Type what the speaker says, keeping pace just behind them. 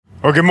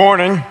Well, good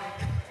morning.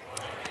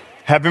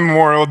 Happy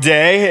Memorial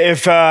Day.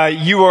 If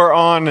you are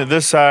on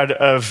this side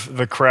of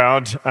the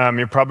crowd,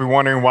 you're probably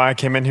wondering why I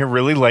came in here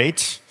really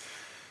late.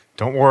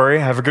 Don't worry,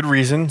 I have a good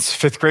reason. It's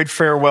fifth grade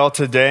farewell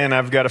today, and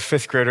I've got a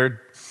fifth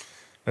grader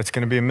that's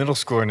going to be a middle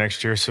schooler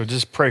next year, so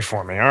just pray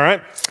for me, all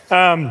right?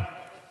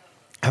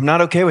 I'm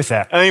not okay with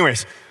that.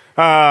 Anyways,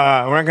 we're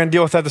not going to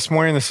deal with that this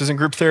morning. This isn't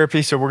group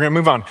therapy, so we're going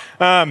to move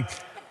on.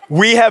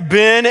 We have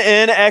been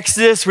in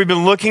Exodus. We've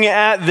been looking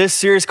at this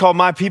series called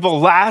My People.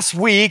 Last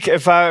week,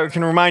 if I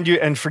can remind you,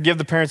 and forgive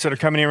the parents that are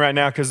coming in right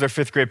now because they're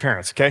fifth grade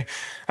parents, okay?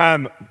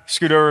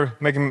 Scoot over,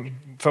 make them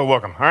feel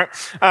welcome, all right?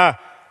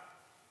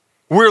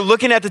 We're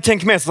looking at the Ten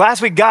Commandments.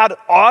 Last week, God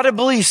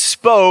audibly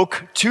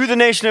spoke to the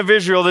nation of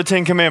Israel the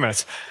Ten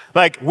Commandments,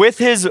 like with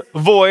his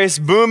voice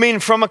booming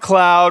from a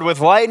cloud with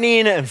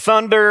lightning and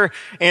thunder,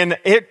 and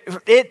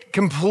it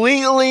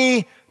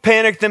completely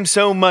panicked them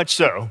so much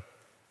so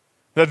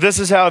that this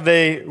is how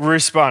they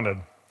responded.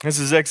 This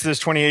is Exodus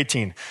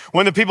 20:18.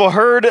 When the people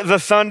heard the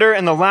thunder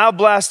and the loud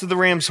blast of the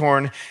ram's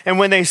horn, and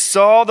when they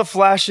saw the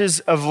flashes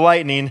of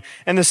lightning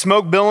and the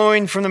smoke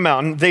billowing from the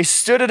mountain, they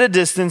stood at a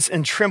distance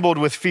and trembled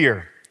with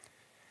fear.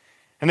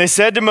 And they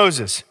said to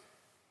Moses,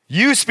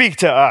 "You speak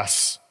to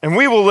us, and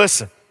we will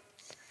listen.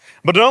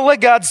 But don't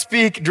let God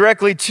speak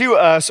directly to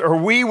us, or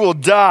we will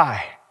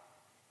die."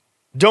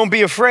 "Don't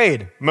be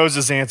afraid,"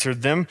 Moses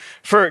answered them,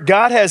 "for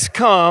God has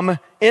come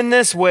in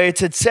this way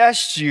to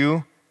test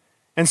you,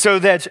 and so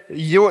that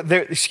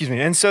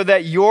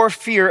your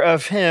fear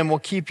of him will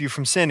keep you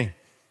from sinning."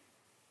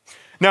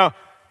 Now,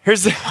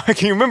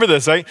 can you remember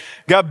this, right?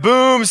 God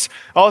booms,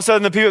 all of a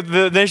sudden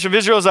the nation of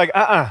Israel is like,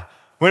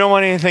 we don't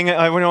want anything, we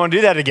don't want to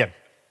do that again,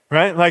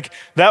 right? Like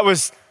that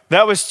was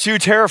too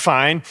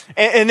terrifying.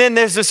 And then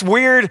there's this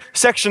weird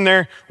section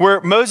there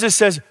where Moses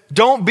says,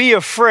 "Don't be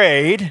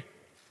afraid,"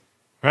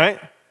 right?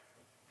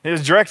 He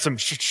just directs them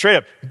straight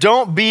up.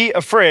 Don't be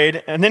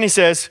afraid. And then he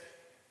says,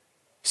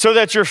 "so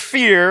that your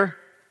fear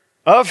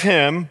of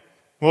him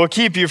will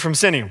keep you from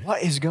sinning."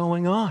 What is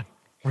going on,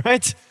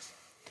 right?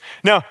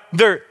 Now,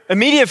 their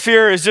immediate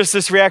fear is just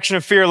this reaction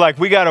of fear, like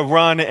we got to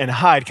run and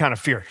hide kind of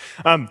fear.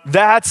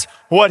 That's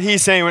what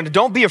he's saying.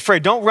 Don't be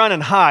afraid. Don't run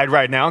and hide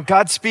right now.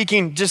 God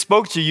just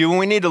spoke to you, and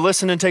we need to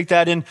listen and take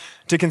that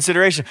into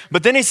consideration.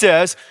 But then he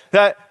says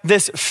that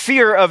this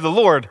fear of the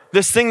Lord,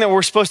 this thing that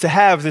we're supposed to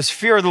have, this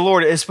fear of the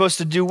Lord is supposed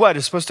to do what?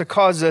 It's supposed to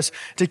cause us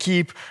to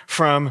keep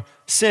from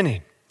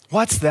sinning.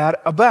 What's that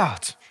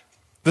about?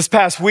 This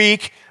past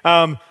week,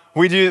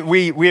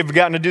 we have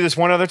gotten to do this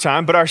one other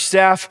time, but our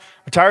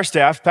entire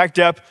staff packed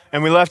up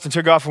and we left and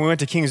took off and we went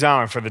to Kings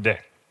Island for the day.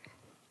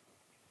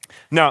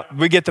 Now,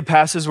 we get the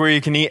passes where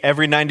you can eat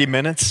every 90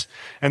 minutes,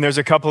 and there's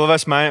a couple of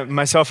us,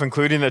 myself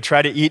including, that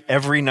try to eat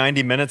every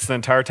 90 minutes the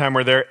entire time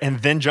we're there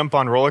and then jump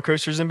on roller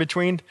coasters in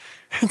between.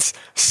 It's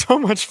so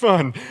much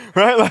fun,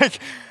 right?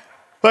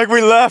 Like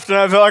we left and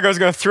I felt like I was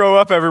going to throw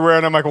up everywhere,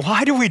 and I'm like,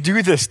 why do we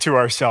do this to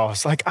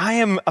ourselves? Like, I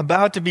am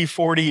about to be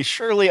 40.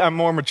 Surely I'm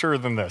more mature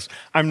than this.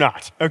 I'm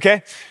not,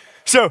 okay?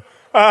 So,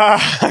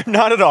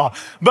 not at all.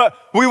 But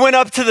we went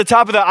up to the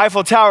top of the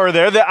Eiffel Tower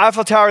there. The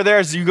Eiffel Tower there,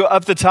 as you go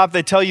up the top,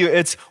 they tell you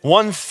it's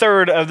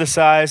 1/3 of the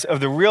size of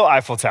the real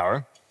Eiffel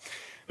Tower.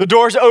 The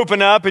doors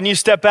open up and you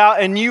step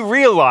out and you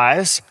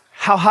realize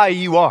how high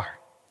you are.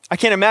 I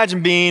can't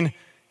imagine being,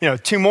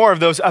 two more of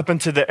those up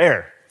into the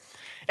air.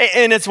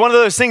 And it's one of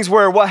those things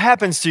where what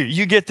happens to you?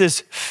 You get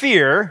this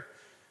fear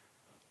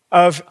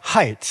of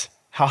height,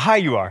 how high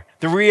you are.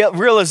 The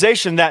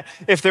realization that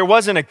if there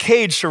wasn't a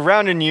cage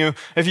surrounding you,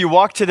 if you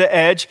walk to the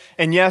edge,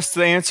 and yes,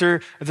 the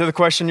answer to the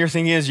question you're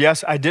thinking is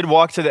yes, I did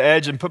walk to the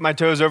edge and put my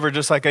toes over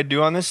just like I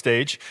do on this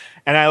stage,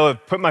 and I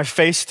would put my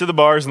face to the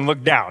bars and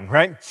look down,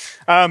 right?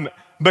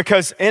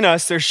 Because in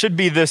us, there should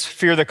be this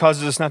fear that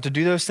causes us not to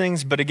do those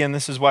things. But again,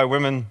 this is why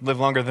women live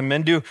longer than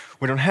men do.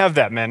 We don't have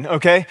that, men,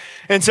 okay?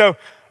 And so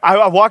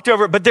I walked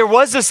over, but there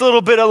was this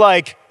little bit of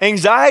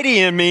anxiety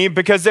in me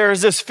because there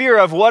is this fear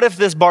of what if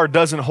this bar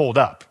doesn't hold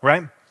up,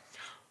 right?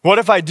 What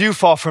if I do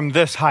fall from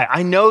this high?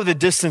 I know the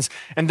distance,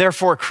 and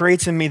therefore it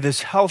creates in me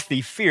this healthy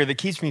fear that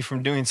keeps me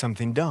from doing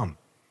something dumb.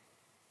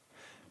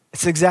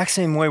 It's the exact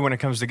same way when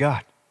it comes to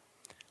God.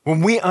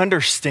 When we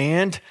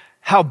understand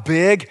how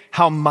big,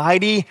 how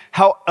mighty,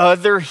 how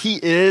other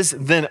he is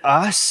than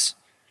us,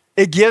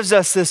 it gives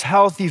us this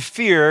healthy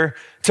fear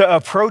to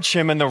approach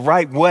him in the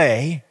right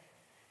way.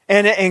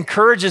 And it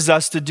encourages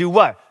us to do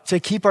what? To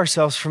keep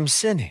ourselves from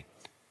sinning.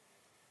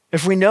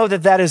 If we know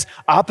that that is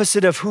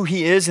opposite of who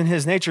he is in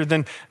his nature,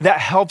 then that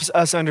helps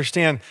us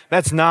understand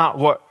that's not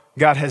what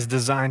God has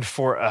designed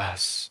for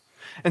us.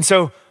 And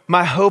so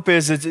my hope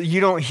is that you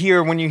don't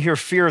hear, when you hear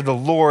fear of the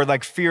Lord,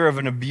 like fear of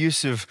an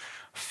abusive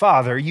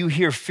father. You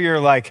hear fear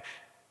like,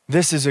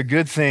 this is a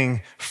good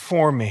thing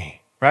for me.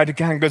 Right? It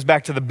kind of goes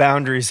back to the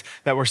boundaries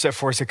that were set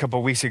for us a couple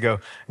of weeks ago.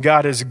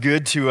 God is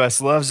good to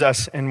us, loves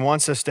us, and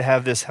wants us to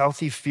have this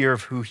healthy fear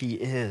of who he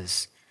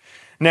is.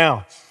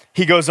 Now,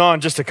 he goes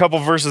on just a couple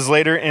verses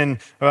later in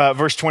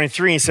verse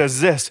 23, he says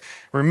this,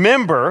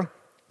 "Remember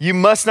You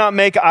must not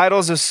make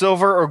idols of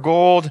silver or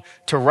gold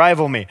to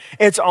rival me.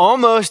 It's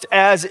almost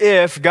as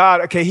if God,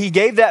 okay, he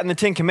gave that in the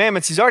 10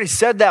 Commandments. He's already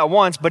said that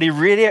once, but he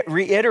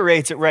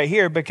reiterates it right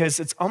here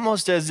because it's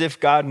almost as if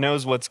God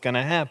knows what's going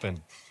to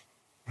happen,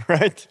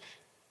 right?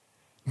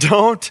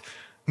 Don't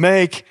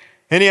make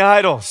any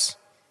idols.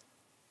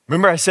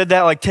 Remember, I said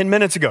that like 10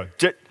 minutes ago.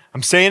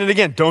 I'm saying it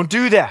again. Don't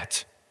do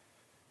that.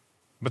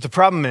 But the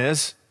problem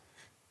is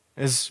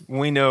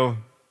we know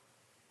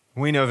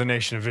the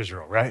nation of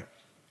Israel, right?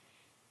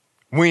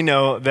 We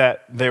know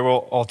that they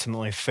will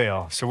ultimately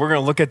fail. So we're going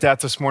to look at that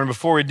this morning.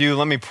 Before we do,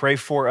 let me pray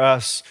for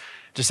us.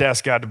 Just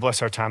ask God to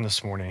bless our time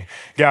this morning.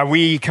 God,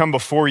 we come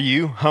before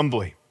you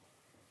humbly.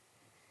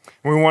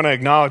 We want to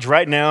acknowledge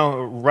right now,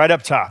 right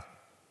up top,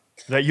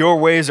 that your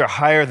ways are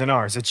higher than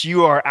ours, that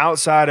you are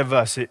outside of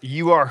us, that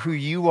you are who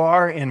you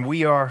are and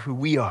we are who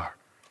we are.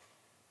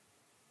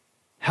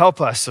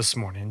 Help us this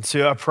morning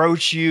to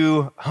approach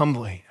you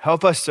humbly.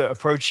 Help us to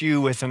approach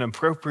you with an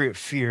appropriate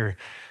fear,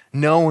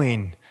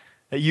 knowing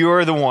that you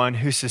are the one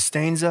who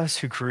sustains us,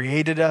 who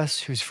created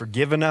us, who's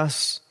forgiven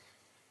us,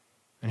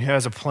 and who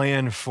has a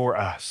plan for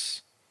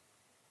us.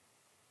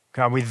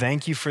 God, we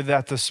thank you for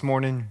that this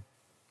morning.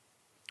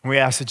 We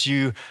ask that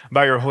you,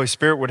 by your Holy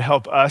Spirit, would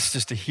help us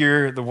just to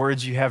hear the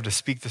words you have to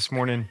speak this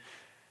morning.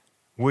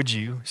 Would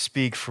you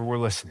speak, for we're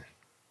listening.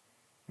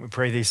 We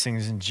pray these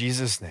things in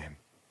Jesus' name.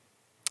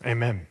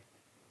 Amen.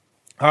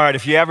 All right,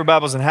 if you have your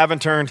Bibles and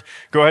haven't turned,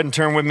 go ahead and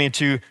turn with me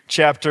to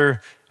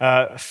chapter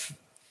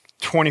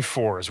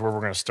 24 is where we're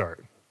going to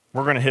start.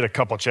 We're going to hit a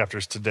couple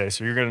chapters today,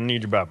 so you're going to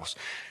need your Bibles.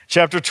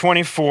 Chapter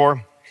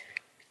 24.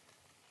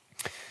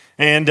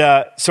 And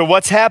so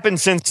what's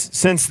happened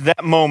since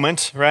that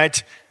moment,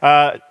 right?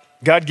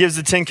 God gives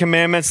the 10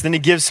 Commandments, then he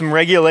gives some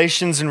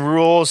regulations and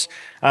rules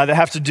that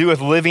have to do with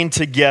living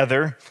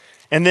together.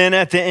 And then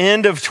at the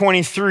end of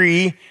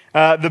 23,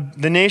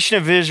 the nation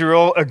of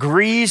Israel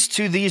agrees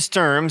to these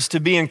terms to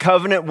be in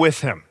covenant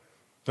with him.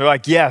 They're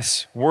like,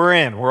 yes, we're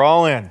in, we're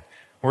all in.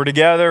 We're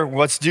together,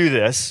 let's do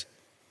this.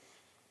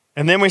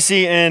 And then we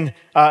see in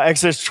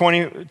Exodus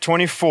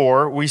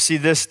 24, we see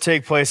this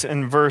take place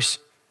in verse,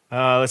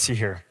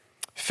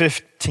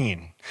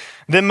 15.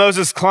 Then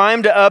Moses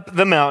climbed up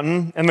the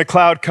mountain, and the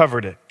cloud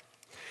covered it.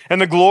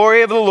 And the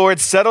glory of the Lord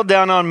settled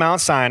down on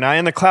Mount Sinai,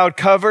 and the cloud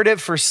covered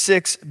it for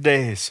 6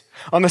 days.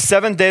 On the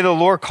seventh day, the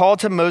Lord called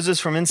to Moses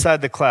from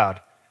inside the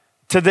cloud.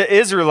 To the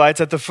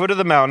Israelites at the foot of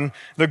the mountain,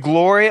 the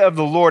glory of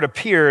the Lord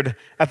appeared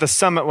at the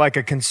summit like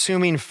a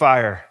consuming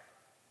fire.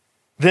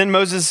 Then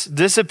Moses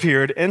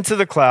disappeared into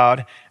the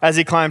cloud. As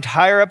he climbed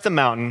higher up the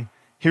mountain,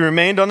 he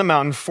remained on the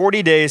mountain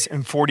 40 days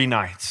and 40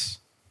 nights.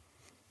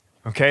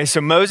 Okay,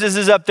 so Moses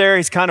is up there.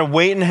 He's kind of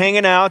waiting,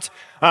 hanging out.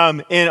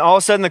 And all of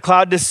a sudden, the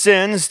cloud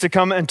descends to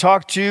come and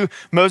talk to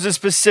Moses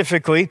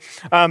specifically.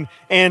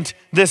 And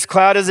this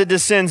cloud, as it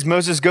descends,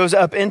 Moses goes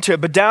up into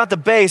it. But down at the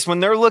base, when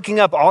they're looking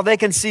up, all they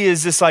can see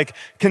is this like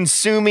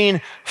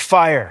consuming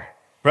fire,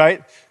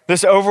 right?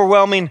 This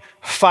overwhelming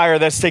fire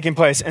that's taking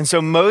place. And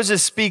so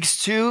Moses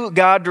speaks to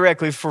God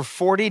directly for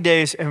 40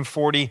 days and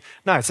 40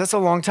 nights. That's a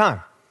long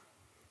time,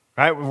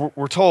 right?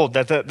 We're told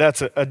that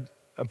that's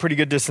a pretty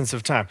good distance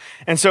of time.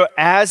 And so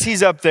as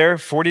he's up there,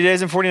 40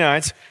 days and 40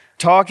 nights,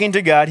 talking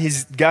to God,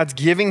 God's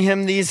giving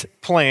him these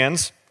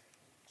plans,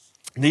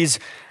 these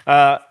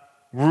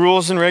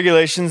rules and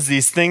regulations,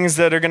 these things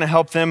that are going to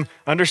help them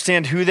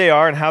understand who they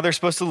are and how they're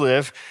supposed to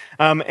live.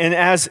 And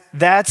as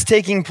that's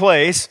taking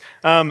place,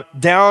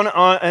 down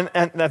on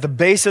at the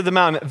base of the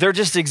mountain, they're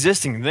just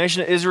existing. The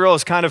nation of Israel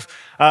is kind of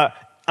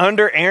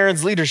under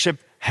Aaron's leadership,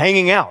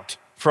 hanging out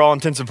for all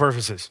intents and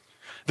purposes.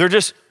 They're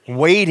just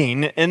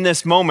waiting in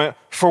this moment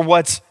for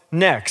what's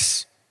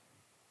next.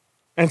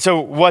 And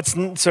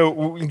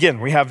so again,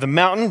 we have the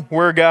mountain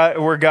where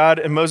God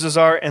and Moses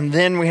are, and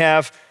then we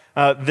have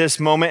this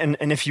moment.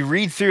 And if you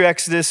read through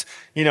Exodus,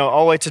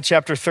 all the way to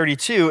chapter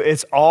 32,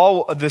 it's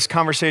all of this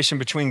conversation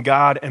between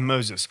God and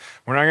Moses.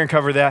 We're not going to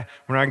cover that.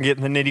 We're not going to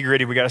get in the nitty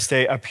gritty. We got to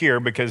stay up here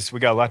because we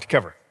got a lot to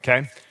cover,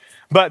 okay?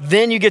 But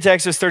then you get to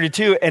Exodus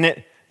 32,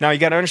 and now you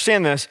got to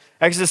understand this.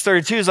 Exodus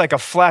 32 is like a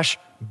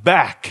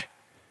flashback,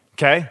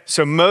 okay?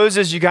 So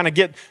Moses, you kind of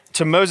get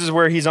to Moses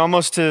where he's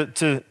almost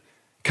to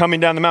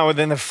coming down the mountain.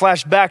 Then the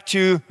flash back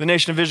to the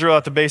nation of Israel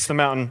at the base of the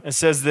mountain. It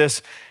says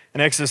this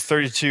in Exodus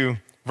 32,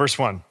 verse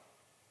 1.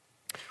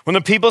 When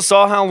the people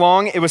saw how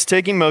long it was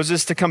taking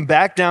Moses to come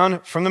back down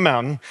from the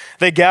mountain,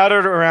 they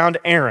gathered around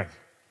Aaron.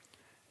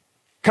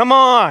 "Come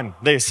on,"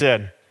 they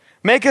said,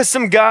 "make us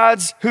some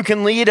gods who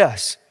can lead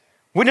us.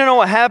 We don't know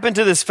what happened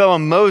to this fellow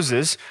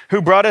Moses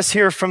who brought us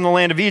here from the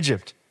land of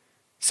Egypt."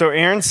 So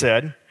Aaron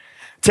said,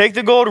 "Take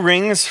the gold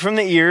rings from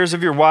the ears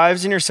of your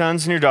wives and your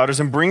sons and your daughters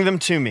and bring them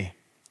to me."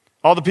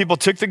 All the people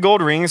took the gold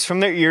rings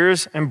from their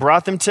ears and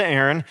brought them to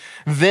Aaron.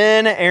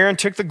 Then Aaron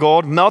took the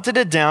gold, melted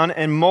it down,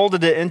 and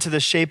molded it into the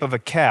shape of a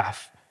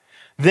calf.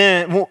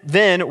 Then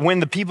when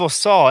the people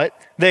saw it,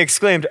 they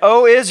exclaimed,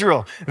 "O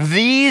Israel,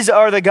 these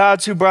are the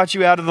gods who brought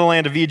you out of the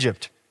land of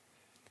Egypt."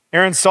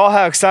 Aaron saw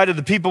how excited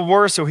the people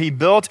were, so he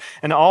built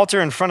an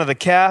altar in front of the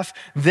calf.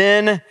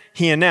 Then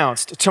he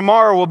announced,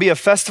 "Tomorrow will be a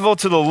festival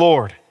to the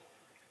Lord.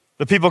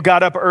 The people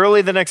got up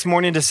early the next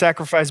morning to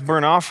sacrifice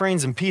burnt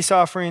offerings and peace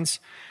offerings.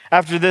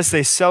 After this,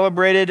 they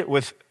celebrated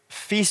with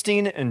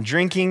feasting and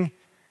drinking,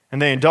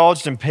 and they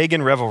indulged in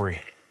pagan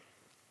revelry.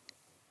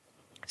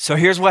 So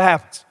here's what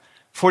happens.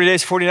 40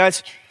 days, 40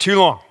 nights, too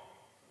long,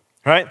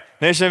 right?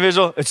 Nation of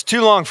Israel, it's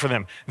too long for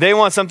them. They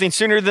want something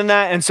sooner than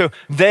that, and so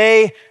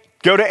they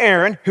go to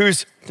Aaron,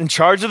 who's in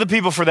charge of the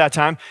people for that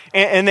time,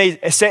 and they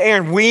say,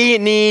 Aaron, we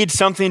need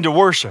something to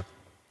worship.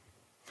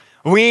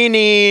 We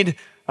need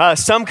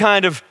some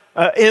kind of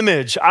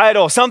image,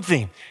 idol,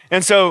 something.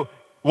 And so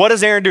what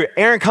does Aaron do?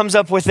 Aaron comes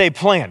up with a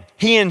plan.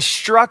 He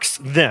instructs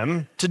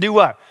them to do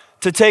what?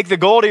 To take the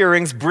gold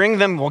earrings, bring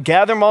them, we'll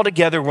gather them all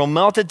together, we'll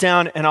melt it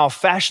down, and I'll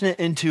fashion it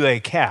into a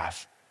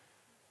calf.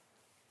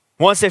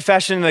 Once they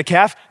fashion it into the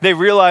calf, they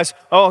realize,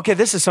 oh, okay,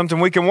 this is something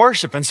we can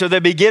worship. And so they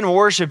begin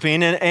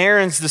worshiping, and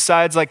Aaron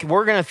decides, like,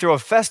 we're going to throw a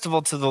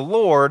festival to the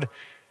Lord,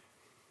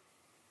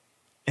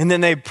 and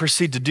then they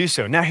proceed to do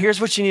so. Now, here's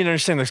what you need to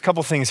understand. There's a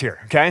couple things here,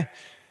 okay?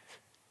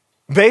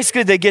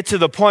 Basically, they get to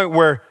the point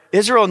where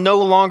Israel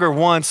no longer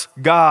wants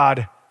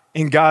God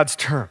in God's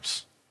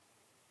terms.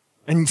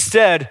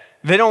 Instead,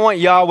 they don't want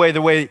Yahweh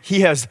the way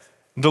he has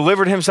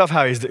delivered himself,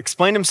 how he's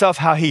explained himself,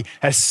 how he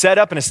has set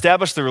up and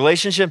established the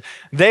relationship.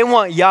 They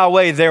want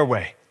Yahweh their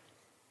way.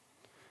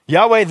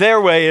 Yahweh their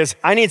way is,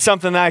 I need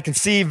something that I can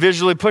see,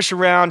 visually push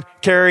around,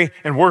 carry,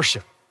 and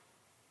worship.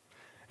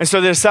 And so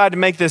they decide to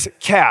make this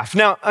calf.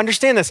 Now,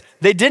 understand this.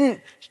 They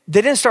didn't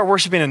start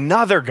worshiping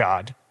another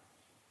God.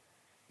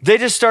 They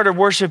just started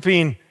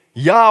worshiping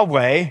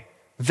Yahweh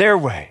their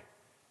way.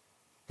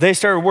 They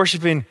started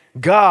worshiping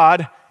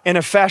God in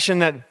a fashion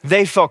that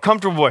they felt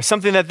comfortable with,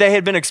 something that they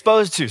had been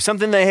exposed to,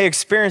 something they had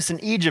experienced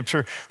in Egypt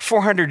for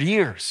 400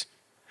 years.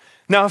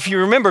 Now, if you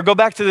remember, go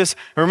back to this,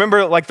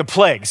 remember like the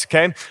plagues,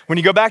 okay? When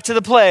you go back to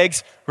the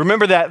plagues,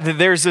 remember that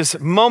there's this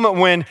moment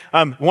when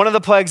one of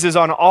the plagues is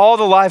on all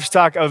the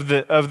livestock of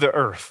the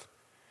earth.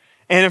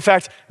 And in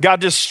fact, God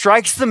just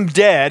strikes them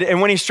dead.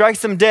 And when he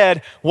strikes them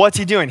dead, what's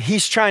he doing?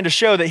 He's trying to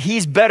show that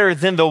he's better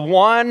than the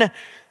one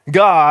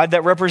God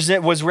that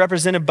was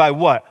represented by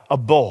what? A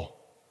bull.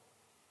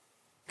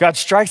 God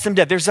strikes them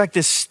dead. There's like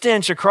this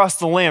stench across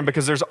the land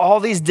because there's all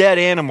these dead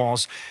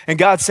animals. And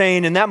God's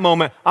saying in that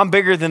moment, I'm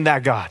bigger than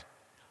that God.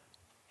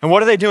 And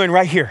what are they doing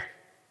right here?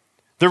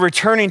 They're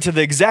returning to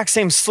the exact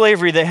same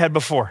slavery they had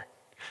before.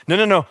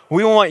 No.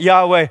 We want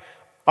Yahweh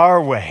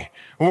our way.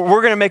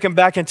 We're going to make him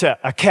back into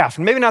a calf.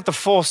 Maybe not the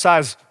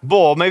full-size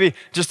bull, maybe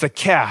just a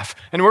calf.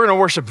 And we're going to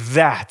worship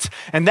that.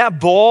 And that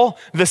bull,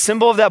 the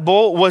symbol of that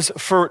bull was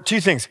for two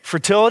things.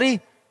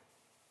 Fertility,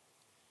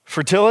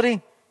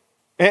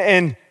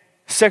 and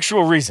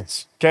sexual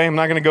reasons. Okay, I'm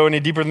not going to go any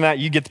deeper than that.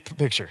 You get the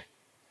picture.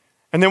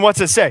 And then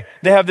what's it say?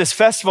 They have this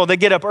festival. They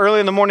get up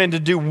early in the morning to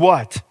do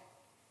what?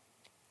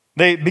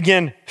 They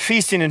begin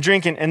feasting and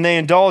drinking, and they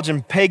indulge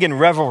in pagan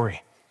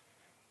revelry.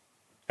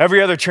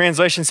 Every other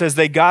translation says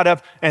they got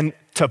up and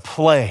to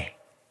play.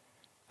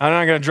 I'm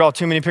not going to draw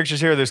too many pictures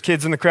here. There's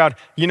kids in the crowd.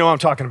 You know what I'm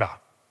talking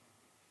about,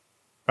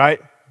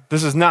 right?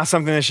 This is not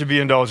something they should be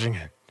indulging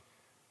in.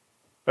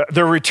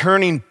 They're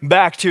returning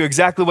back to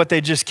exactly what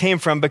they just came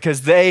from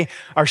because they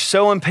are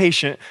so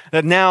impatient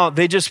that now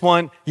they just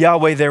want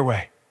Yahweh their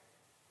way.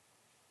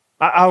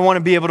 I want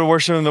to be able to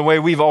worship him the way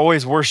we've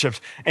always worshiped.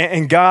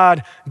 And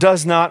God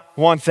does not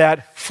want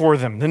that for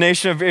them. The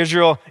nation of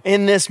Israel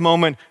in this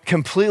moment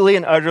completely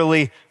and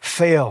utterly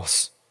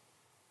fails.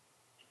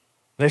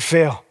 They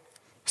fail.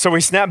 So we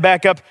snap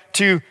back up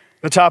to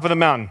the top of the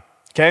mountain.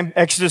 Okay,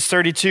 Exodus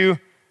 32,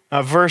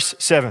 verse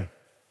 7.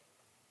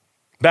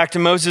 Back to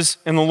Moses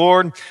and the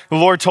Lord. The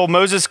Lord told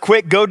Moses,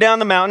 quick, go down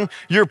the mountain.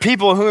 Your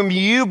people whom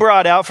you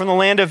brought out from the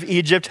land of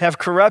Egypt have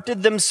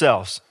corrupted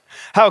themselves.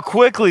 How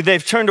quickly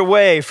they've turned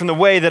away from the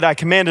way that I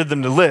commanded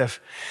them to live.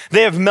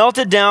 They have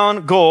melted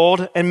down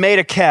gold and made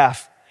a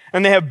calf,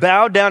 and they have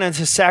bowed down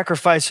into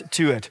sacrifice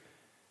to it.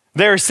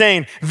 They are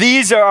saying,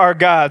 these are our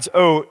gods,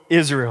 O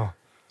Israel,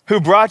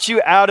 who brought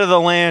you out of the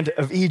land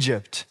of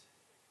Egypt.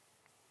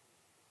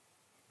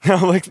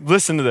 Now,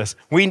 listen to this.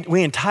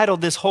 We entitled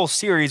this whole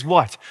series,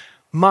 what?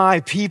 My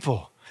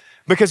people.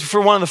 Because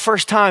for one of the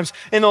first times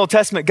in the Old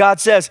Testament, God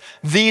says,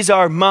 these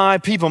are my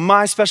people,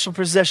 my special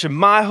possession,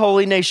 my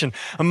holy nation,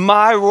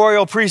 my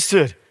royal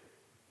priesthood.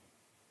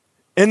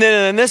 And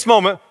then in this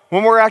moment,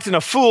 when we're acting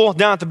a fool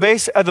down at the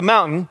base of the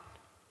mountain,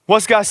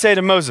 what's God say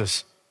to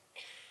Moses?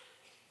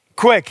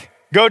 Quick,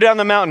 go down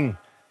the mountain.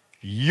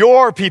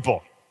 Your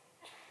people,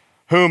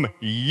 whom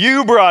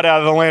you brought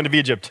out of the land of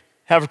Egypt,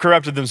 have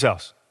corrupted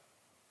themselves.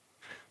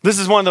 This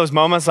is one of those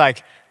moments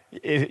like,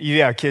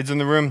 you have kids in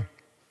the room.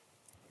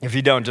 If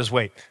you don't, just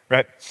wait,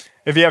 right?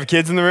 If you have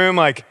kids in the room,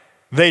 like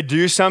they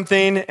do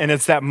something and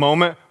it's that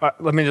moment.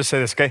 Let me just say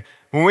this, okay?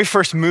 When we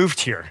first moved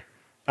here,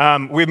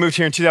 we moved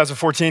here in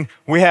 2014.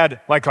 We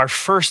had like our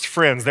first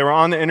friends. They were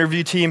on the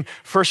interview team,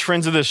 first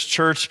friends of this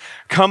church,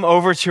 come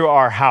over to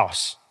our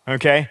house,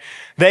 okay?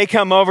 They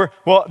come over.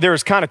 Well, there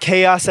was kind of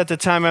chaos at the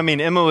time. I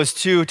mean, Emma was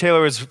 2,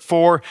 Taylor was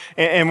 4,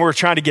 and we're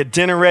trying to get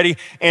dinner ready.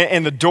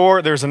 And the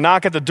door, there's a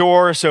knock at the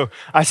door. So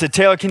I said,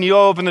 Taylor, can you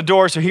open the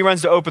door? So he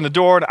runs to open the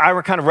door, and I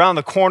were kind of around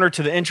the corner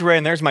to the entryway,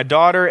 and there's my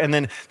daughter, and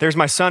then there's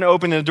my son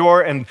opening the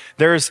door, and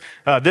there's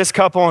this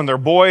couple and their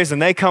boys,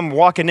 and they come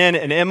walking in,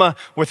 and Emma,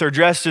 with her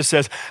dress, just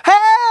says,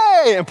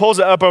 hey, and pulls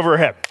it up over her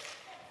head.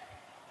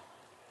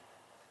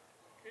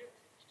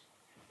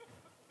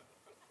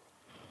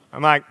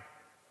 I'm like,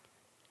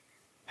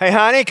 hey,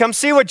 honey, come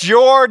see what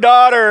your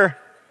daughter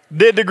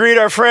did to greet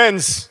our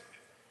friends,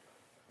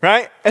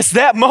 right? It's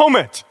that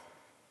moment.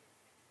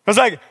 I was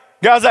like,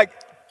 God's like,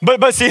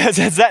 but see,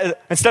 it's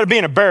that, instead of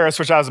being embarrassed,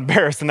 which I was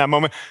embarrassed in that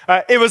moment,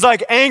 it was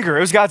like anger.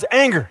 It was God's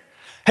anger.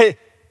 Hey,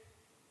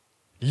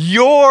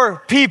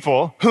 your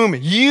people whom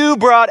you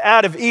brought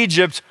out of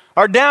Egypt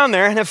are down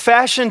there and have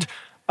fashioned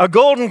a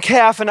golden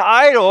calf, an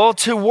idol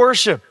to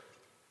worship.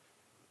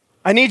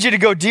 I need you to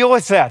go deal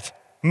with that,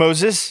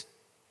 Moses.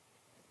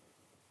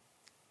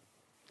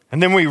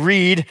 And then we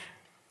read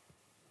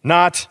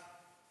not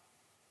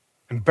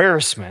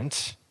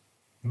embarrassment,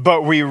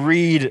 but we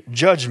read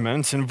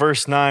judgment in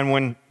verse 9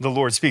 when the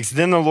Lord speaks.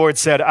 Then the Lord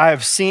said, I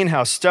have seen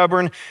how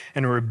stubborn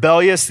and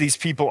rebellious these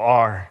people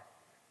are.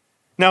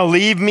 Now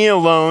leave me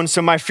alone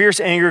so my fierce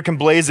anger can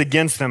blaze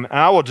against them, and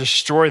I will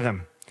destroy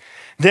them.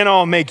 Then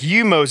I'll make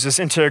you, Moses,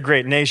 into a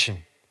great nation.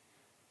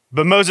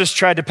 But Moses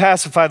tried to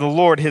pacify the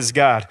Lord, his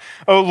God.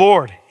 Oh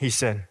Lord, he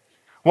said,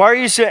 why are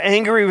you so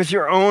angry with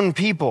your own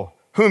people,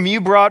 whom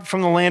you brought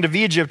from the land of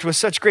Egypt with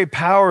such great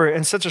power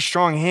and such a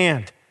strong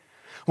hand?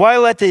 Why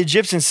let the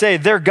Egyptians say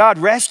their God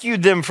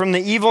rescued them from the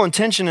evil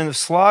intention of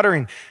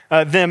slaughtering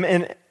them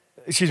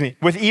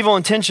with evil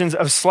intentions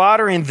of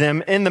slaughtering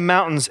them in the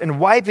mountains and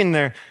wiping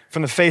them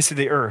from the face of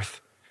the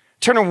earth?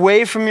 Turn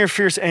away from your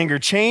fierce anger.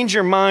 Change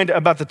your mind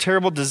about the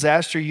terrible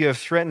disaster you have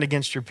threatened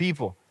against your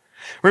people.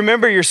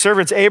 Remember your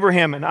servants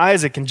Abraham and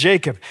Isaac and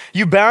Jacob.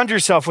 You bound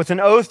yourself with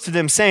an oath to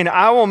them, saying,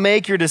 I will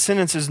make your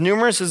descendants as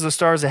numerous as the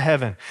stars of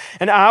heaven,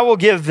 and I will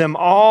give them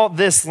all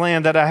this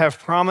land that I have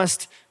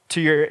promised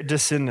to your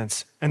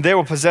descendants, and they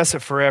will possess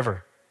it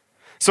forever.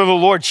 So the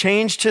Lord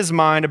changed his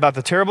mind about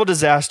the terrible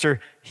disaster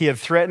he had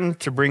threatened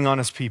to bring on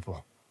his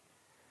people.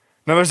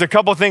 Now there's a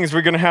couple things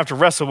we're going to have to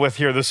wrestle with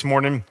here this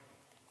morning.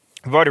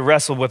 We've already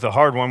wrestled with a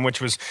hard one,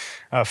 which was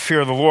fear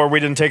of the Lord. We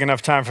didn't take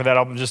enough time for that.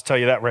 I'll just tell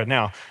you that right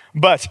now.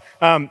 But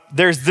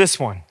there's this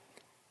one.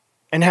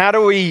 And how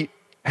do we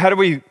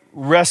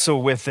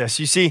wrestle with this?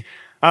 You see,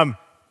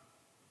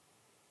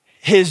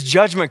 his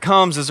judgment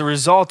comes as a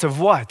result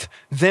of what?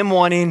 Them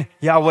wanting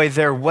Yahweh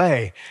their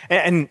way.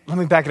 And let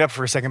me back it up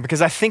for a second,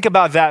 because I think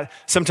about that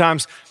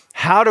sometimes.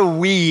 How do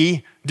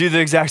we do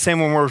the exact same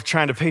when we're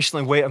trying to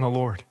patiently wait on the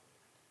Lord?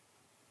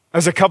 It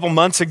was a couple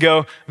months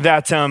ago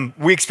that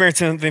we experienced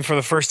something for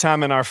the first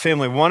time in our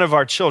family. One of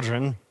our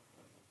children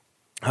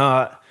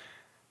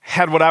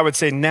had what I would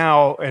say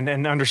now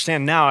and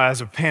understand now as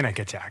a panic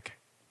attack.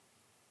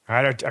 All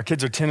right, our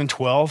kids are 10 and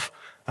 12.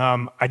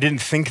 I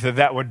didn't think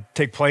that would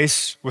take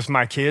place with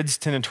my kids,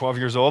 10 and 12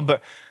 years old,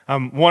 but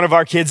one of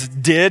our kids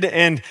did,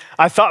 and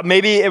I thought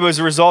maybe it was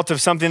a result of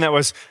something that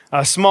was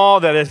small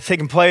that had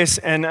taken place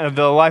in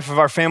the life of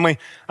our family,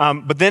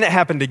 but then it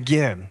happened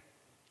again.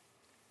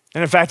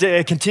 And in fact,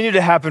 it continued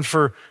to happen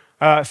for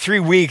 3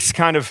 weeks,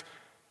 kind of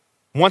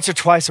once or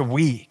twice a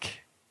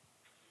week.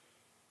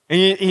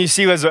 And you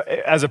see, as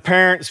a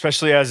parent,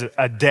 especially as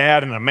a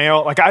dad and a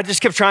male, like I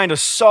just kept trying to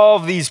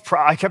solve these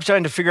I kept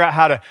trying to figure out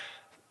how to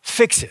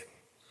fix it.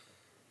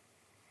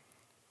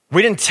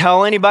 We didn't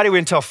tell anybody, we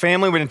didn't tell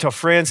family, we didn't tell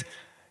friends.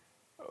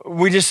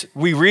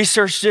 We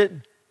researched it.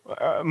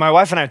 My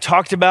wife and I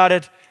talked about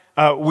it.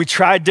 We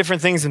tried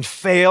different things and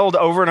failed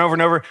over and over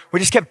and over. We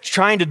just kept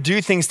trying to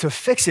do things to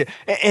fix it.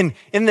 And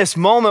in this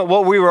moment,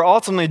 what we were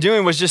ultimately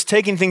doing was just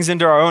taking things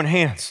into our own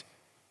hands.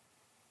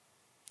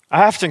 I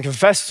have to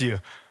confess to you,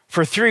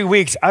 for 3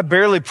 weeks, I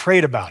barely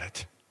prayed about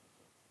it.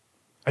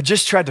 I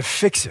just tried to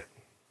fix it.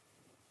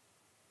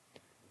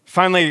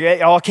 Finally,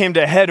 it all came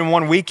to a head in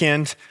one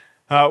weekend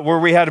where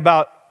we had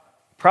about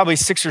probably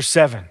 6 or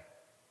 7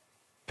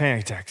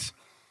 panic attacks.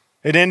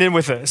 It ended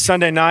with a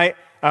Sunday night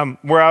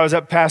where I was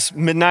up past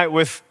midnight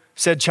with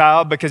said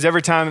child, because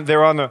every time they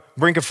were on the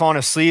brink of falling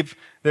asleep,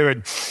 they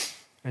would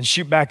and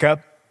shoot back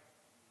up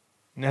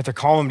and have to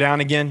calm them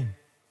down again.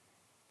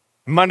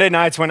 Monday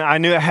nights when I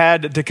knew it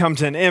had to come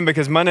to an end,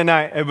 because Monday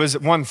night it was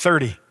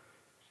 1:30.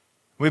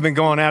 We've been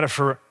going at it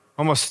for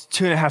almost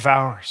 2.5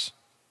 hours.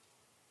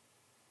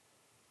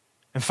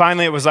 And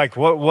finally it was like,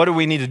 what do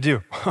we need to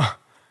do? It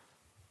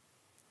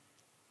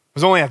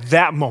was only at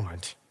that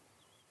moment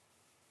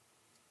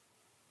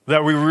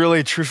that we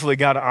really truthfully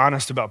got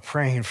honest about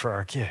praying for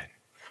our kid.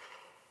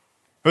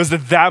 It was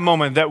at that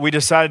moment that we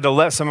decided to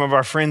let some of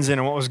our friends in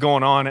on what was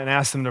going on and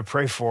ask them to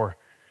pray for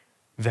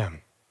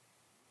them.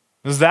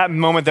 It was that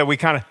moment that we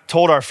kind of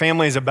told our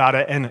families about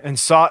it and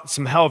sought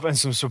some help and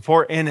some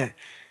support in it.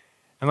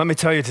 And let me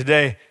tell you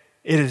today,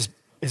 it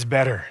is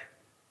better.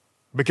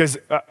 because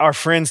our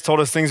friends told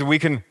us things that we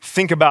can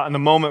think about in the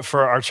moment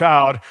for our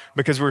child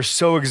because we're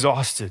so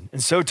exhausted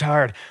and so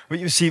tired. But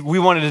you see, we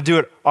wanted to do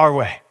it our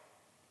way.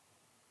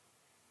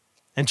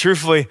 And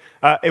truthfully,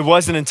 it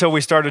wasn't until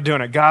we started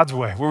doing it God's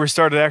way, where we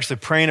started actually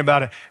praying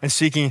about it and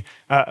seeking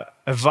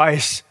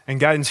advice and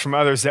guidance from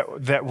others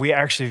that we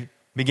actually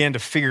began to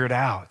figure it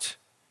out.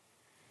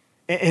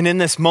 And in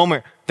this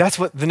moment, that's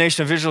what the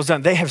nation of Israel has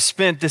done. They have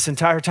spent this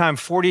entire time,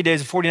 40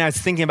 days and 40 nights,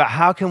 thinking about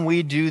how can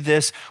we do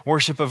this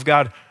worship of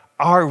God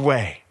our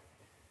way.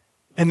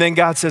 And then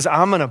God says,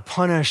 I'm going to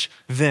punish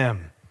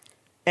them.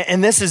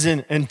 And this is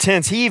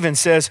intense. He even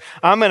says,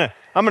 I'm going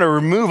to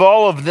remove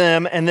all of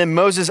them. And then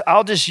Moses,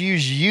 I'll just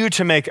use you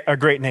to make a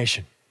great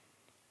nation.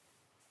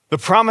 The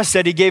promise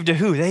that he gave to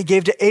who? They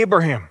gave to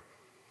Abraham.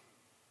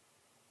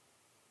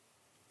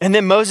 And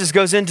then Moses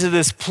goes into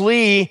this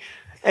plea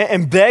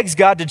and begs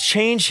God to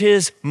change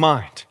his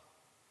mind.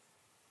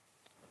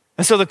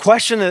 And so the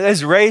question that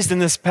is raised in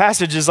this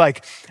passage is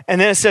like, and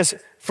then it says,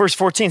 verse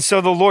 14,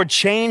 so the Lord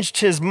changed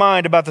his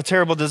mind about the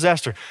terrible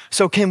disaster.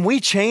 So can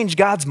we change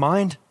God's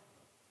mind?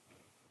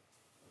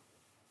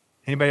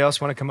 Anybody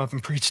else want to come up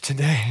and preach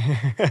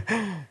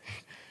today?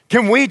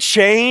 Can we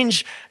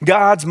change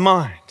God's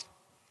mind?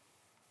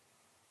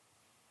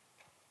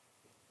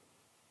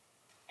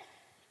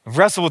 I've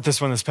wrestled with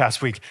this one this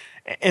past week.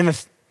 And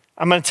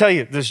I'm going to tell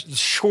you the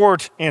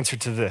short answer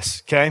to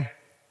this, okay?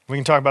 We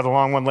can talk about the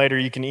long one later.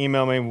 You can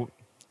email me.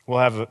 We'll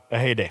have a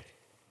heyday.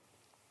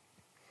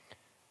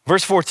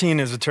 Verse 14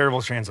 is a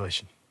terrible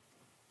translation.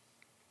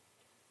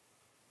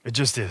 It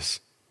just is.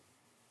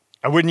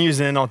 I wouldn't use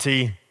the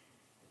NLT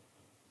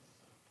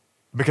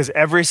because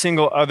every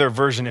single other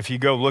version, if you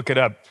go look it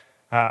up,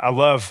 I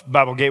love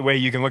Bible Gateway.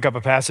 You can look up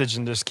a passage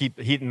and just keep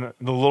hitting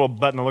the little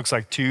button that looks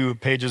like 2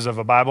 pages of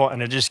a Bible,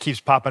 and it just keeps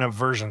popping up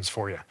versions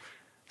for you,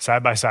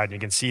 side by side. And you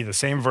can see the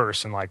same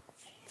verse in like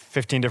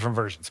 15 different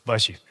versions.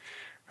 Bless you.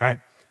 All right?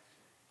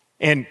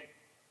 And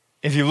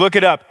if you look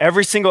it up,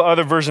 every single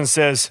other version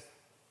says,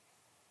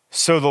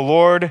 so the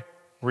Lord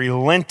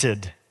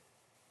relented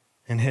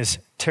in his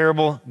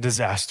terrible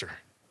disaster.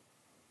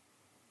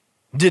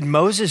 Did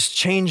Moses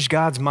change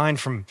God's mind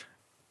from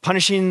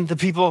punishing the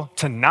people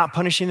to not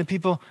punishing the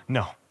people?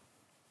 No,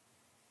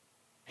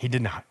 he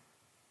did not.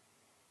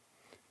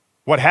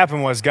 What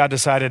happened was God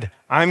decided,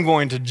 I'm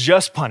going to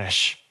just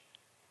punish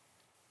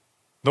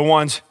the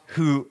ones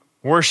who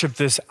worship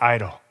this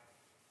idol.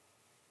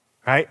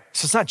 Right?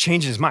 So it's not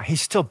changing his mind.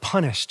 He's still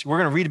punished. We're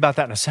going to read about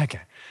that in a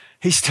second.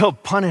 He still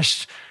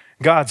punished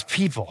God's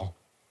people.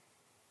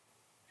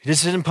 He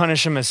just didn't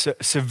punish them as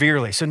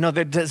severely. So no,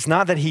 it's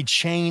not that he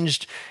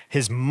changed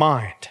his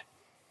mind.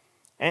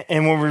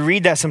 And when we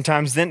read that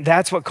sometimes, then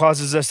that's what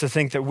causes us to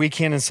think that we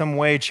can in some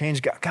way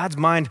change God. God's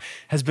mind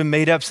has been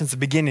made up since the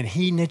beginning.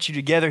 He knit you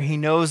together. He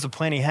knows the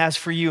plan he has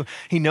for you.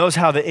 He knows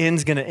how the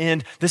end's going to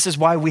end. This is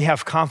why we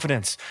have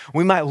confidence.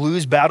 We might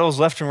lose battles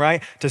left and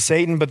right to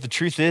Satan, but the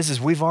truth is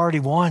we've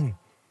already won.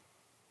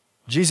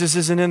 Jesus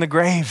isn't in the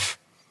grave.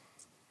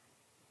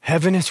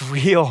 Heaven is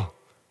real,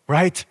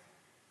 right?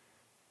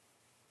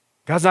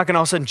 God's not going to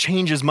all of a sudden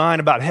change his mind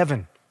about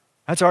heaven.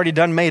 That's already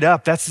done, made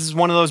up. This is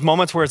one of those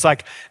moments where it's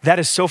like, that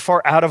is so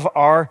far out of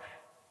our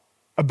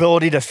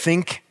ability to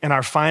think in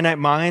our finite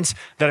minds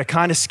that it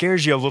kind of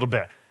scares you a little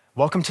bit.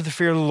 Welcome to the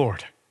fear of the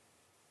Lord,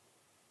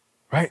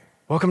 right?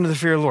 Welcome to the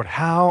fear of the Lord.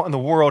 How in the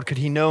world could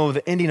he know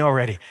the ending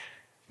already?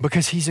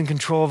 Because he's in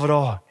control of it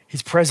all.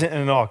 He's present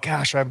in it all.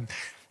 Gosh,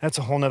 that's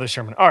a whole nother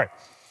sermon. All right,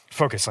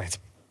 focus, Lance.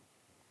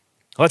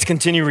 Let's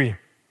continue reading.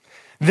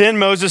 Then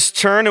Moses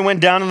turned and went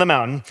down to the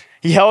mountain.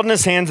 He held in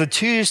his hands the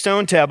 2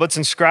 stone tablets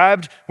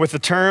inscribed with the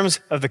terms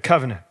of the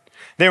covenant.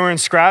 They were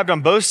inscribed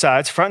on both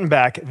sides, front and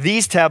back.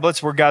 These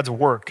tablets were God's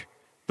work.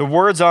 The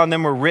words on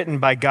them were written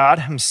by God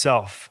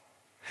himself.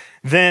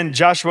 Then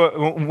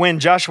when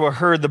Joshua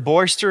heard the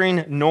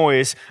boisterous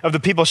noise of the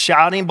people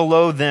shouting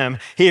below them,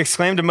 he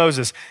exclaimed to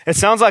Moses, "It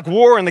sounds like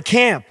war in the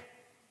camp."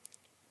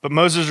 But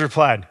Moses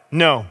replied,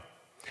 "No,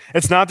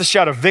 it's not the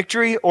shout of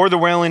victory or the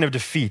wailing of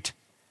defeat.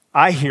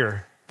 I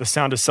hear the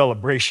sound of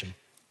celebration."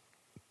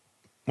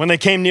 When they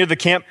came near the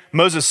camp,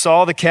 Moses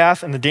saw the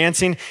calf and the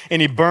dancing,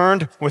 and he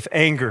burned with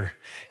anger.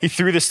 He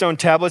threw the stone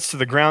tablets to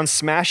the ground,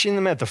 smashing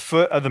them at the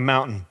foot of the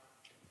mountain.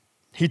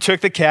 He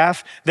took the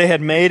calf they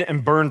had made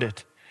and burned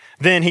it.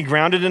 Then he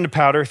ground it into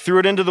powder, threw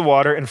it into the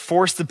water, and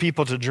forced the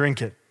people to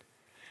drink it.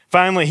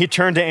 Finally, he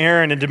turned to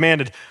Aaron and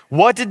demanded,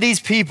 "What did these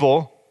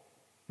people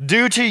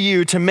do to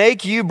you to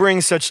make you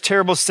bring such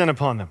terrible sin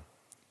upon them?"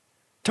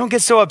 "Don't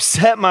get so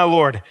upset, my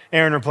lord,"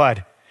 Aaron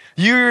replied.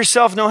 "You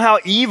yourself know how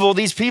evil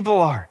these people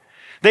are.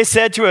 They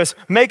said to us,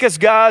 'Make us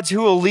gods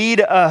who will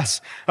lead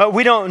us.'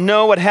 We don't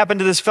know what happened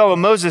to this fellow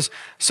Moses,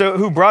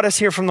 who brought us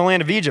here from the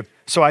land of Egypt."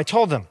 So I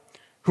told them,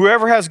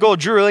 "Whoever has gold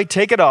jewelry,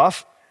 take it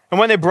off." And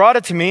when they brought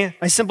it to me,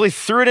 I simply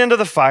threw it into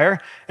the fire,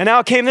 and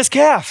out came this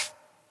calf.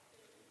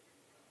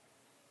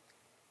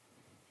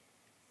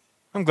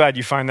 I'm glad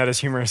you find that as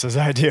humorous as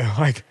I do.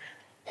 Like,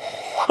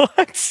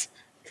 what?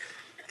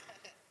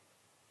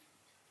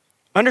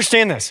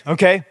 Understand this,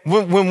 okay?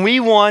 When we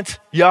want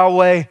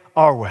Yahweh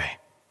our way,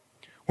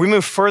 we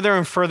move further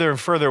and further and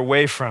further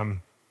away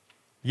from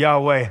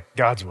Yahweh,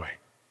 God's way.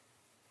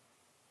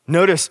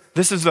 Notice,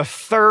 this is the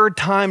third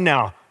time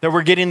now that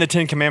we're getting the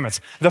 10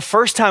 Commandments. The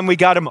first time we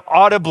got them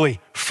audibly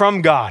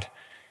from God.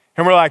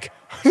 And we're like,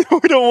 we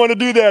don't want to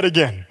do that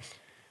again.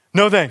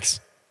 No thanks.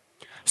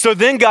 So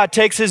then God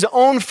takes his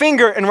own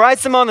finger and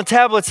writes them on the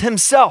tablets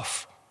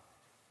himself.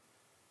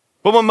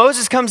 But when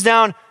Moses comes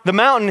down the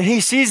mountain, he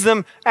sees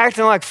them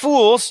acting like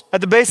fools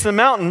at the base of the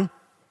mountain.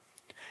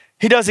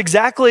 He does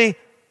exactly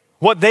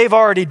what they've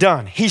already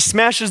done. He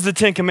smashes the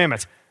 10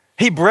 Commandments.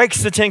 He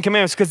breaks the 10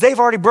 Commandments because they've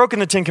already broken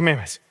the 10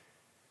 Commandments.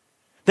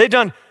 They've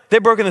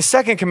broken the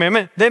second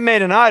commandment. They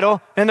made an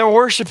idol and they're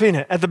worshiping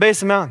it at the base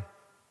of the mountain.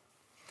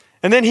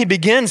 And then he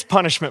begins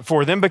punishment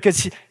for them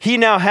because he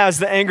now has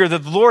the anger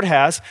that the Lord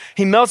has.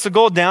 He melts the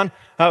gold down,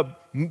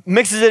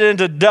 mixes it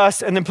into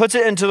dust, and then puts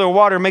it into the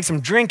water and makes them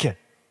drink it.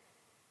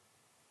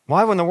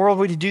 Why in the world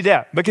would he do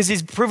that? Because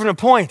he's proven a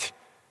point.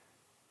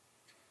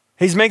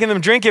 He's making them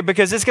drink it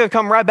because it's going to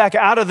come right back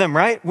out of them,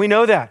 right? We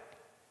know that.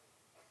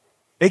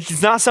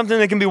 It's not something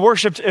that can be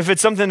worshiped if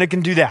it's something that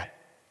can do that.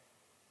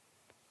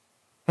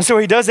 And so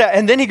he does that,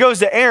 and then he goes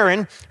to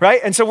Aaron,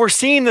 right? And so we're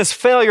seeing this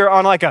failure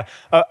on like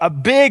a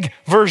big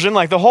version,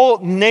 like the whole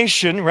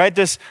nation, right?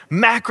 This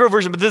macro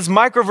version, but this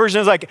micro version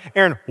is like,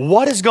 Aaron,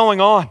 what is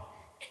going on?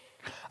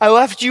 I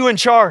left you in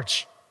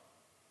charge.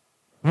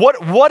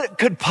 What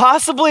could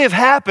possibly have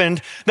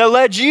happened that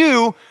led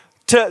you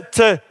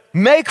to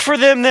make for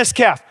them this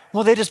calf?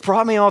 Well, they just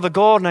brought me all the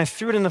gold and I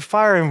threw it in the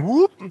fire and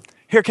whoop,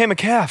 here came a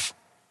calf.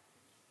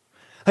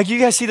 Like you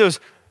guys see those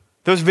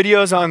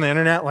videos on the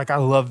internet? Like I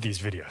love these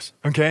videos,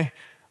 okay?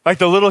 Like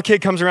the little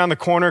kid comes around the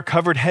corner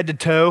covered head to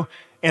toe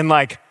in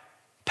like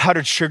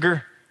powdered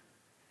sugar.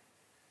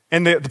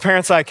 And the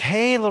parent's like,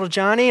 hey, little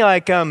Johnny,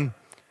 like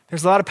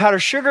there's a lot of powdered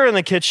sugar in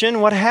the kitchen.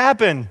 What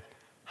happened?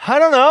 I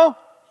don't know.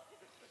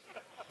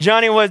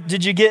 Johnny, what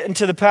did you get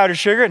into the powdered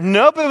sugar?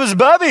 Nope, it was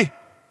Bubby.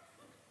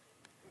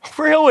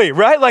 Really,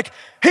 right? Like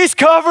he's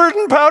covered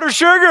in powdered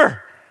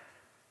sugar.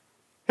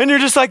 And you're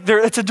just like,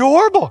 it's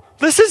adorable.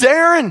 This is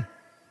Aaron.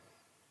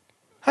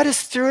 I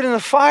just threw it in the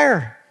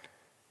fire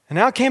and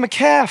out came a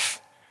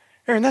calf.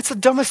 Aaron, that's the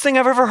dumbest thing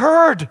I've ever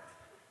heard.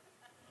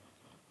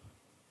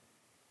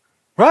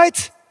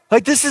 Right?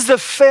 Like this is the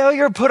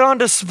failure put on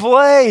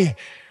display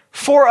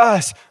for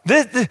us.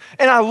 And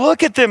I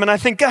look at them and I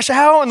think, gosh,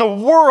 how in the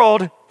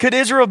world could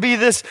Israel be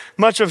this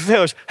much of a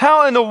failure?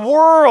 How in the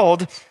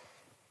world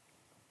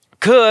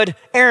could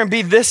Aaron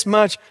be this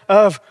much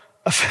of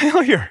a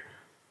failure?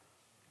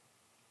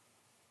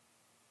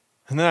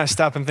 And then I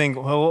stop and think,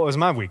 well, what was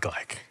my week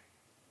like?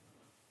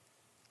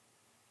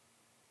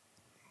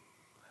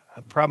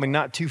 Probably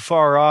not too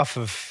far off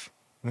of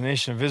the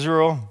nation of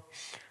Israel.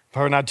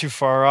 Probably not too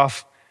far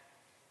off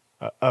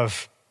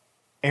of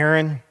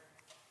Aaron.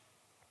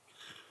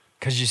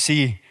 Because you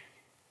see,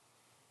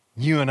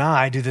 you and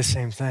I do the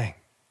same thing.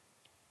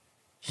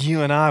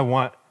 You and I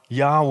want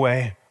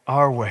Yahweh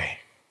our way.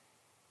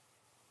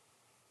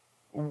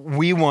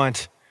 We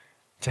want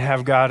to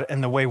have God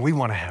in the way we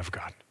want to have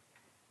God.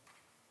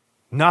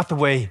 Not the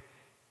way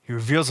he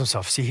reveals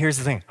himself. See, here's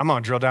the thing. I'm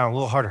going to drill down a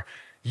little harder.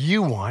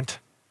 You want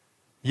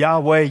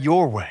Yahweh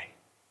your way.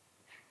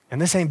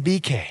 And this ain't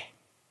BK,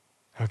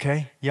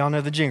 okay? Y'all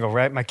know the jingle,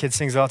 right? My kid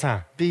sings it all the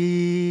time.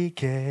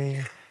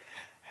 BK,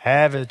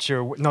 have it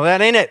your way. No, that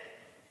ain't it,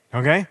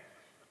 okay?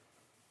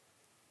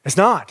 It's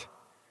not.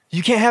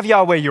 You can't have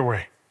Yahweh your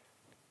way.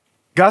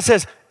 God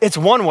says, it's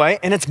one way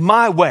and it's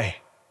my way.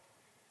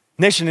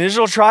 Nation of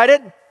Israel tried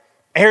it.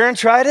 Aaron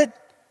tried it.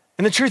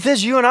 And the truth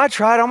is, you and I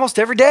try it almost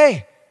every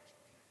day.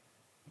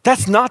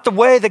 That's not the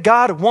way that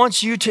God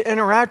wants you to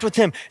interact with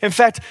him. In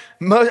fact,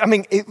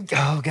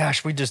 oh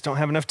gosh, we just don't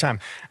have enough time.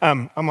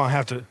 I'm gonna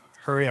have to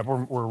hurry up.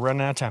 We're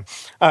running out of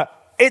time.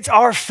 It's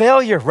our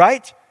failure,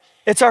 right?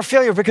 It's our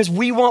failure because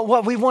we want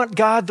what we want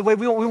God the way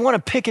we want. We want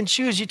to pick and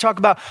choose. You talk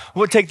about,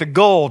 we'll take the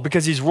gold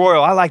because he's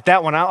royal. I like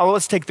that one.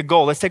 Let's take the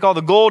gold. Let's take all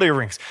the gold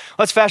earrings.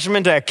 Let's fashion them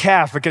into a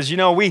calf because,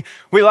 we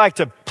like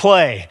to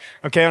play.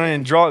 Okay,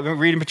 I'm going to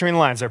read in between the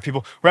lines there,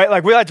 people, right?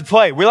 Like we like to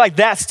play. We like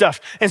that stuff.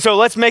 And so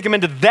let's make them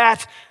into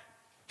that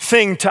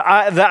thing,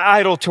 the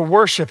idol to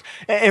worship.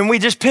 And we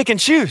just pick and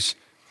choose.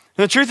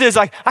 And the truth is,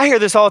 like, I hear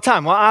this all the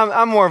time. Well,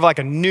 I'm more of like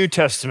a New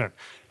Testament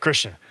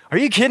Christian. Are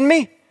you kidding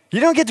me? You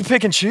don't get to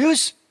pick and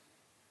choose.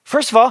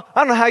 First of all,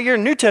 I don't know how you're a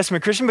New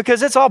Testament Christian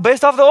because it's all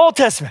based off the Old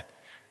Testament.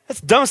 That's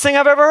the dumbest thing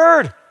I've ever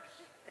heard.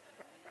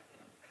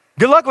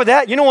 Good luck with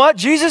that. You know what?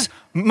 Jesus,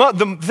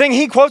 the thing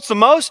he quotes the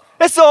most,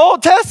 it's the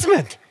Old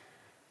Testament.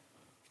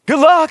 Good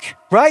luck,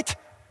 right?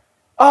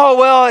 Oh,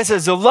 well, it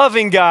says a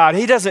loving God.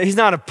 He's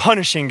not a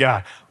punishing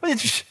God.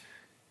 There's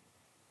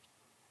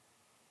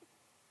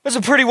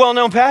a pretty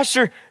well-known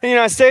pastor in the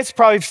United States,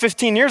 probably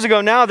 15 years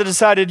ago now, that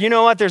decided, you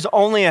know what? There's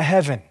only a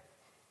heaven.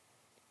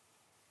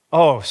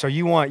 Oh, so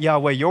you want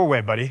Yahweh your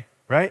way, buddy,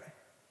 right?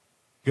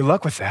 Good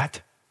luck with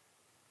that.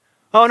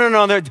 Oh,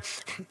 no,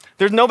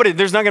 there's not going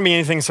to be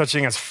anything such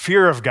thing as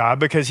fear of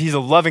God because he's a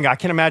loving God. I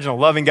can't imagine a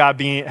loving God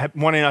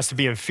wanting us to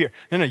be in fear.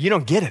 No, you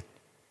don't get it.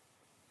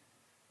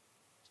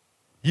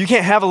 You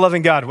can't have a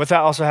loving God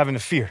without also having the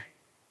fear.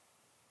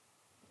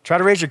 Try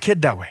to raise your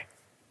kid that way.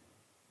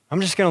 I'm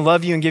just going to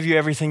love you and give you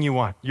everything you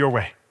want, your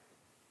way.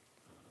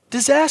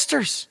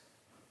 Disasters.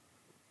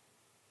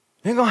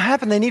 It ain't going to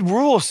happen. They need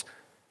rules.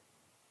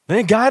 They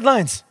need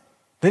guidelines.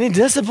 They need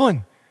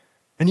discipline.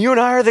 And you and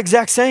I are the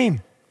exact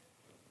same.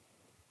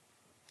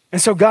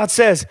 And so God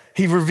says,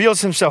 he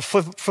reveals himself.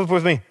 Flip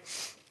with me.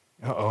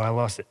 Uh-oh, I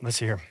lost it. Let's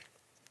see here.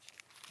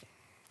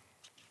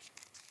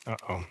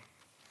 Uh-oh.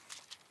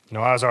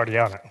 No, I was already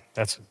on it.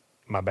 That's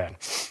my bad.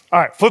 All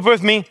right, flip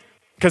with me,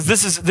 because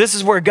this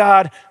is where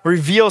God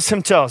reveals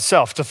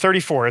himself to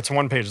 34. It's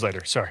one page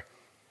later, sorry.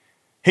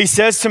 He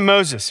says to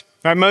Moses,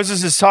 all right,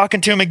 Moses is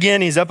talking to him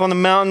again. He's up on the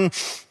mountain.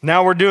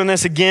 Now we're doing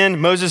this again.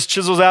 Moses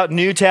chisels out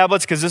new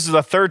tablets because this is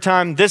the third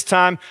time. This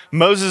time,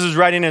 Moses is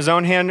writing his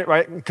own hand,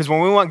 right? Because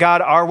when we want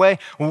God our way,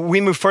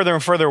 we move further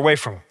and further away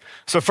from him.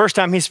 So first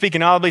time he's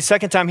speaking audibly.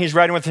 Second time he's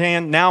writing with his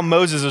hand. Now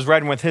Moses is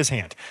writing with his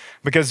hand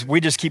because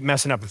we just keep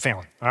messing up and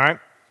failing, all right?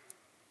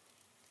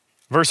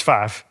 Verse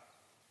 5,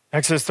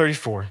 Exodus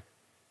 34.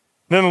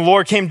 Then the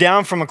Lord came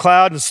down from a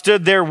cloud and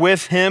stood there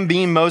with him,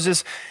 being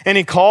Moses, and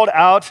he called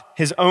out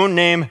his own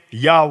name,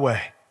 Yahweh.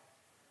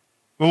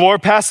 The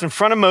Lord passed in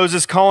front of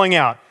Moses, calling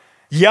out,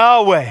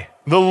 Yahweh,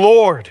 the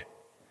Lord,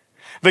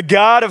 the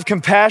God of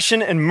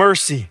compassion and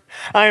mercy.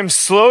 I am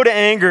slow to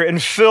anger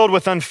and filled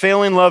with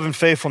unfailing love and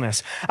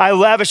faithfulness. I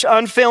lavish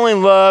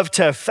unfailing love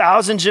to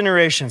 1,000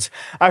 generations.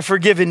 I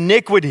forgive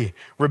iniquity,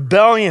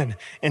 rebellion,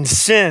 and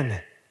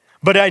sin,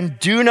 but I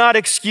do not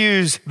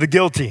excuse the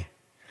guilty.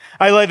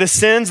 I lay the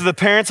sins of the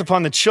parents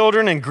upon the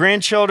children and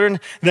grandchildren.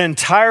 The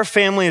entire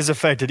family is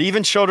affected,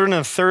 even children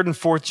of third and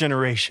fourth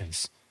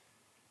generations.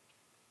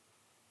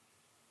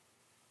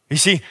 You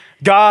see,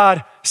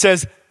 God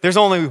says there's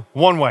only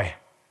one way.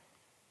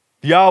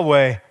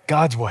 Yahweh,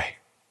 God's way.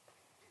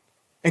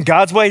 And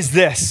God's way is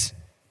this.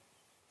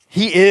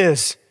 He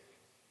is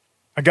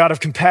a God of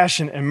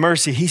compassion and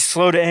mercy. He's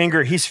slow to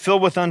anger. He's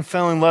filled with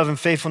unfailing love and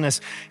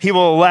faithfulness. He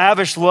will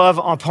lavish love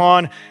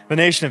upon the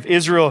nation of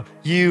Israel,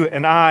 you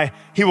and I.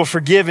 He will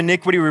forgive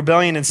iniquity,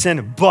 rebellion, and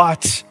sin,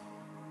 but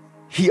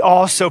he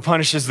also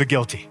punishes the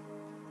guilty.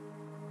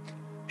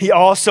 He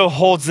also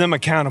holds them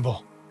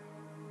accountable.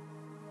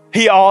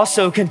 He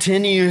also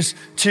continues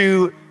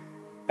to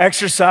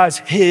exercise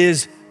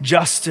his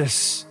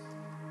justice.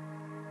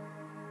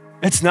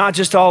 It's not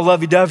just all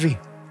lovey-dovey.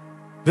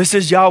 This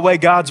is Yahweh,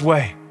 God's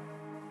way.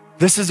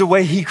 This is the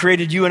way he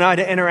created you and I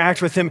to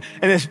interact with him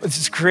and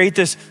it's create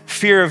this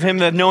fear of him,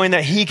 that knowing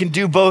that he can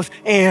do both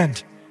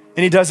and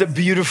he does it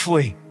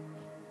beautifully.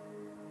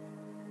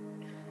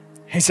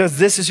 He says,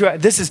 this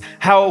is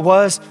how it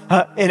was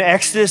in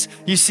Exodus.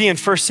 You see in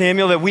 1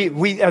 Samuel that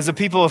we as the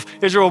people of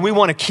Israel, we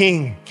want a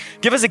king.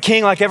 Give us a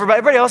king like everybody.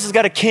 Everybody else has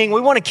got a king.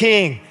 We want a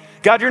king.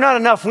 God, you're not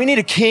enough. We need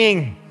a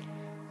king.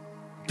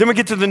 Then we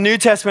get to the New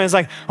Testament. It's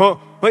like, well,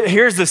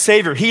 here's the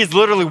Savior. He is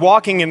literally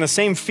walking in the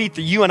same feet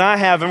that you and I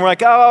have. And we're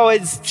like, oh,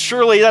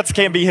 surely that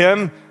can't be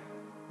him.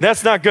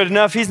 That's not good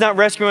enough. He's not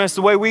rescuing us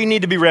the way we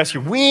need to be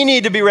rescued. We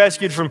need to be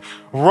rescued from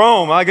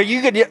Rome.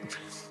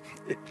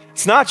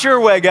 It's not your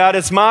way, God.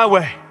 It's my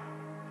way.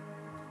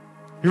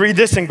 You read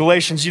this in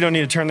Galatians. You don't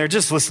need to turn there.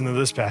 Just listen to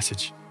this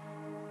passage.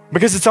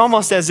 Because it's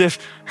almost as if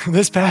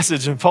this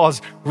passage in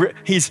Paul's,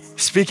 he's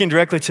speaking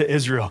directly to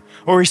Israel,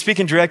 or he's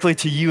speaking directly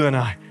to you and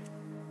I.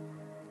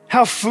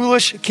 How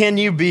foolish can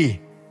you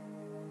be?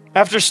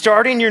 After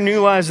starting your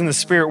new lives in the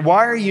Spirit,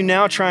 why are you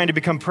now trying to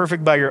become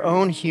perfect by your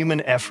own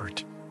human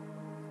effort?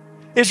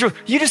 Israel,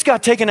 you just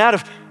got taken out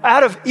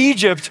of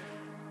Egypt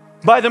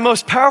by the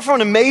most powerful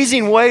and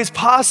amazing ways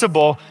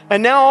possible.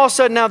 And now all of a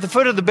sudden, now at the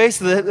foot of the base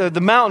of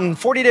the mountain,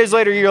 40 days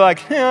later, you're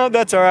like, yeah,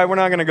 that's all right. We're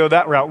not going to go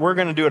that route. We're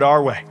going to do it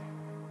our way.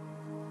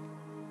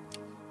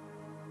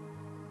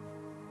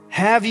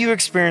 Have you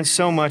experienced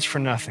so much for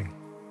nothing?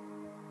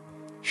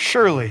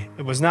 Surely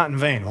it was not in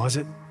vain, was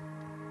it?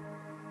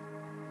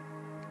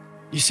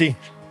 You see,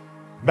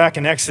 back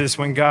in Exodus,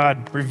 when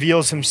God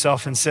reveals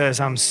himself and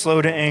says, I'm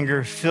slow to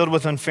anger, filled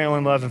with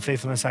unfailing love and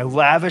faithfulness, I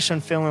lavish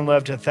unfailing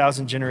love to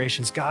 1,000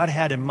 generations, God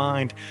had in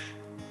mind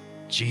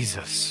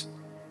Jesus.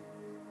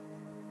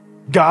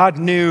 God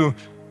knew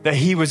that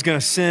he was going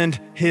to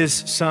send his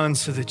son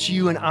so that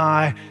you and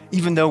I,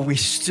 even though we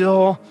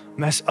still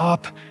mess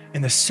up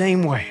in the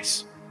same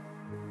ways,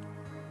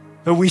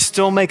 that we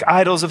still make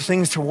idols of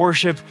things to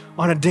worship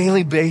on a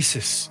daily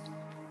basis,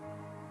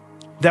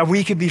 that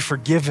we could be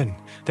forgiven,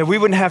 that we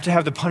wouldn't have to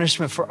have the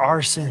punishment for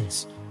our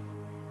sins.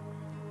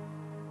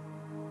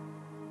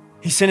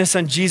 He sent his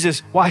son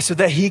Jesus. Why? So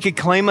that he could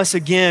claim us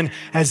again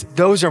as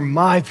those are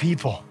my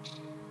people.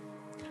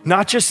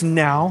 Not just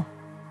now,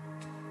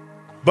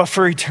 but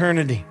for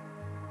eternity.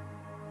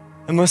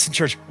 And listen,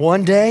 church,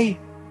 one day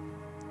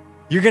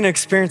you're going to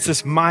experience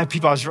this, my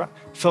people.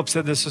 Philip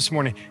said this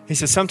morning. He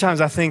said, sometimes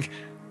I think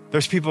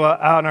there's people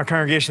out in our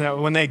congregation that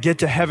when they get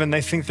to heaven,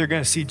 they think they're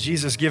going to see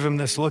Jesus give them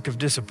this look of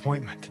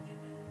disappointment.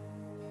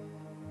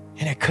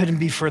 And it couldn't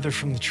be further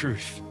from the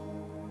truth.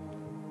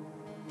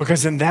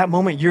 Because in that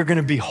moment, you're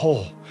gonna be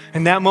whole.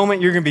 In that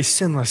moment, you're gonna be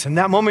sinless. In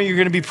that moment, you're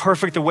gonna be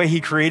perfect the way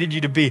he created you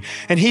to be.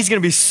 And he's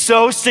gonna be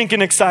so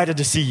stinking excited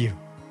to see you.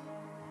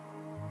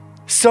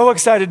 So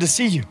excited to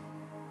see you.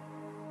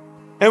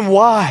 And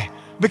why?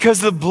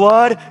 Because the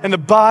blood and the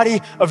body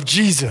of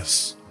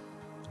Jesus.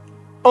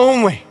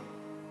 Only.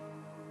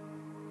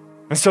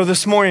 And so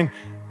this morning,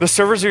 the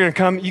servers are gonna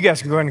come. You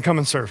guys can go ahead and come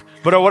and serve.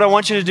 But what I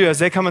want you to do as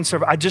they come and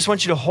serve, I just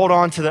want you to hold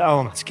on to the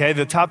elements, okay?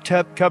 The top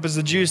cup is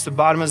the juice, the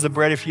bottom is the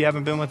bread. If you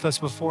haven't been with us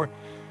before,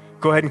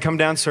 go ahead and come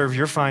down, serve,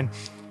 you're fine.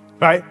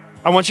 All right,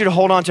 I want you to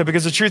hold on to it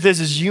because the truth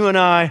is you and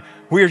I,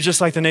 we are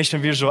just like the nation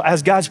of Israel.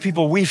 As God's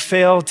people, we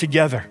fail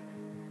together.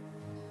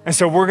 And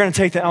so we're gonna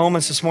take the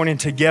elements this morning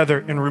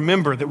together and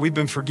remember that we've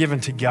been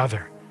forgiven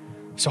together.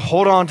 So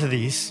hold on to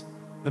these.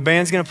 The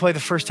band's gonna play the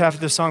first half of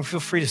this song. Feel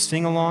free to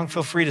sing along.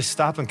 Feel free to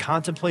stop and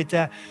contemplate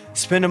that.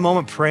 Spend a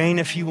moment praying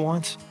if you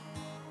want.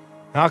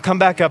 And I'll come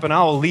back up and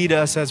I will lead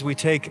us as we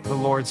take the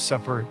Lord's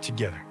Supper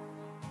together.